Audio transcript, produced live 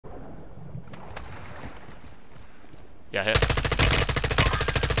Yeah, hit.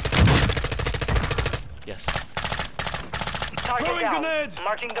 Yes. Target down.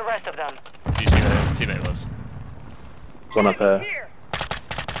 Marking the rest of them. Do you see where his teammate was? One up here.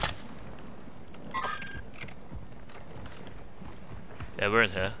 Yeah, we're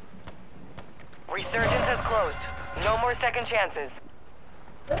in here. Resurgence has closed. No more second chances.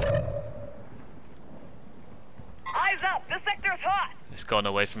 Eyes up! The sector's hot! It's gone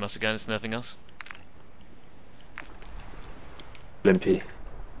away from us again, it's nothing else. Blimpy.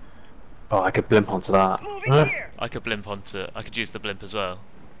 Oh, I could blimp onto that. I could blimp onto it. I could use the blimp as well.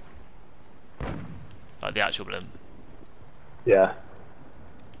 Like the actual blimp. Yeah.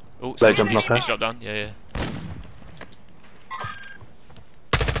 Oh, Low jump knocker. Drop down, yeah.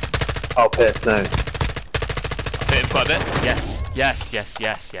 Oh, pit, no. Hit him quite a bit. Yes.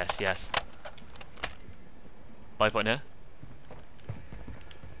 Buy point here.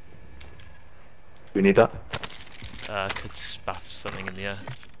 Do we need that? Could spaff something in the air.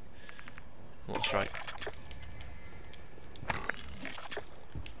 What strike?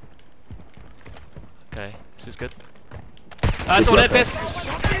 Okay, this is good. That's all it is.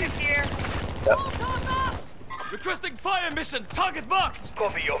 Requesting fire mission. Target marked.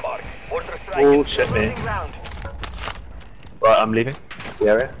 Copy your mark. Mortar strike. Oh shit me. Right, I'm leaving the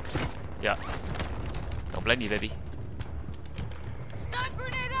area. Yeah. Don't blame you, baby. Stun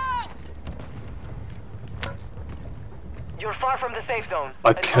grenade out! You're far from the safe zone.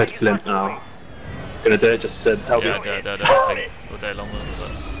 I could blimp now. Gonna do it just to help you. Yeah, do it. Take all day long one,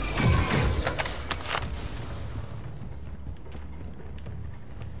 but...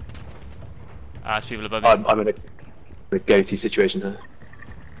 there's people above you. I'm in a goatee situation here.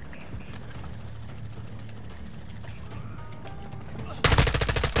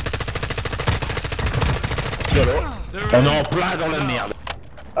 On en plein dans la merde.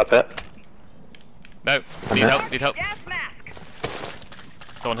 Up it. No, need help. Gas mask.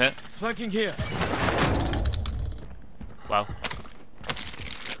 Someone hit. Flanking here. Wow.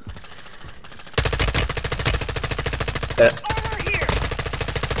 Over here.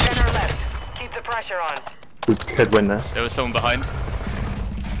 Center left. Keep the pressure on. We could win this. There was someone behind.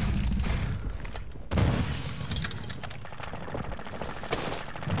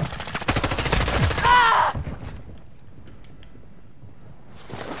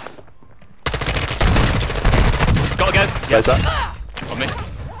 Got again. Where's that? On me.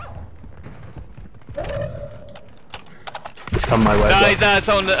 It's come my way. No, he's there.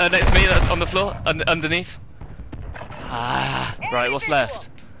 Someone next to me on the floor, underneath. Right, what's left?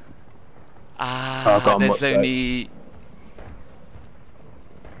 I've got There's only...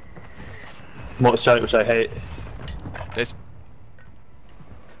 Which I hate. There's...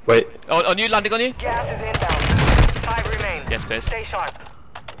 Wait. On you, landing on you? Gas is inbound. 5 remain. Yes, please. Stay sharp.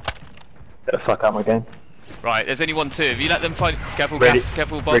 Get the fuck out of my game. Right, there's only 1, 2. If you let them find... Careful Really, gas,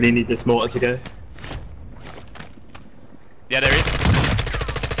 careful bomb. Really need this mortar to go. Yeah, there is.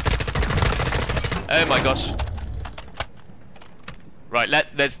 Oh my gosh. Right,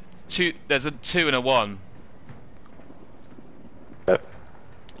 there's a 2 and a 1. Yep. If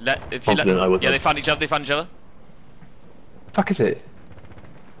you let Confident I would. yeah, they found each other. Fuck is it?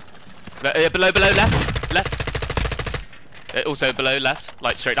 Below, left. Also below, left.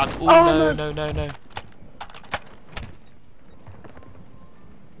 Like straight down. Ooh, oh, no.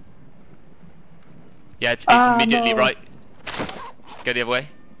 Yeah, it's immediately right. Go the other way.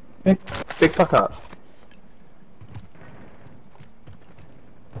 Big fuck up.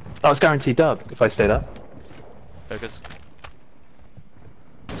 That was guaranteed dub if I stayed up. Focus.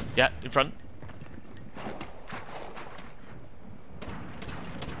 Yeah, in front.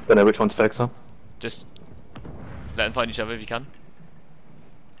 Don't know which one to focus on. Just let them find each other if you can.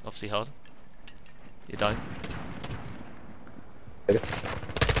 Obviously hard. You're dying. Okay.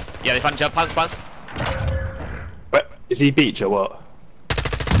 Yeah, they found each other. Pants. Wait, is he beach or what?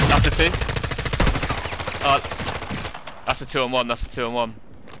 That's a 2. That's a 2 on 1. That's a 2 on 1.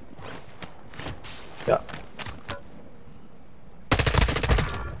 Yeah.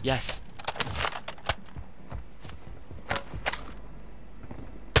 Yes.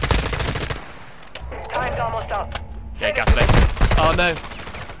 Time's almost up. Yeah, gas lit. Oh no.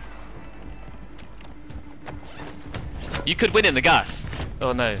 You could win in the gas.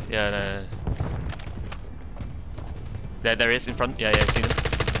 Oh no. Yeah, no. There he is in front. Yeah, I've seen him.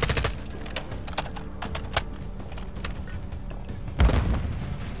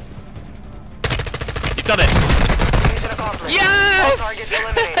 You've done it. Mission accomplished. Yes! All targets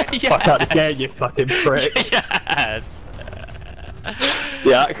eliminated. Fuck out again, you fucking prick. Yes.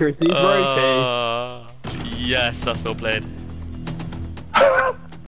 The accuracy's ropey. Yes, that's well played.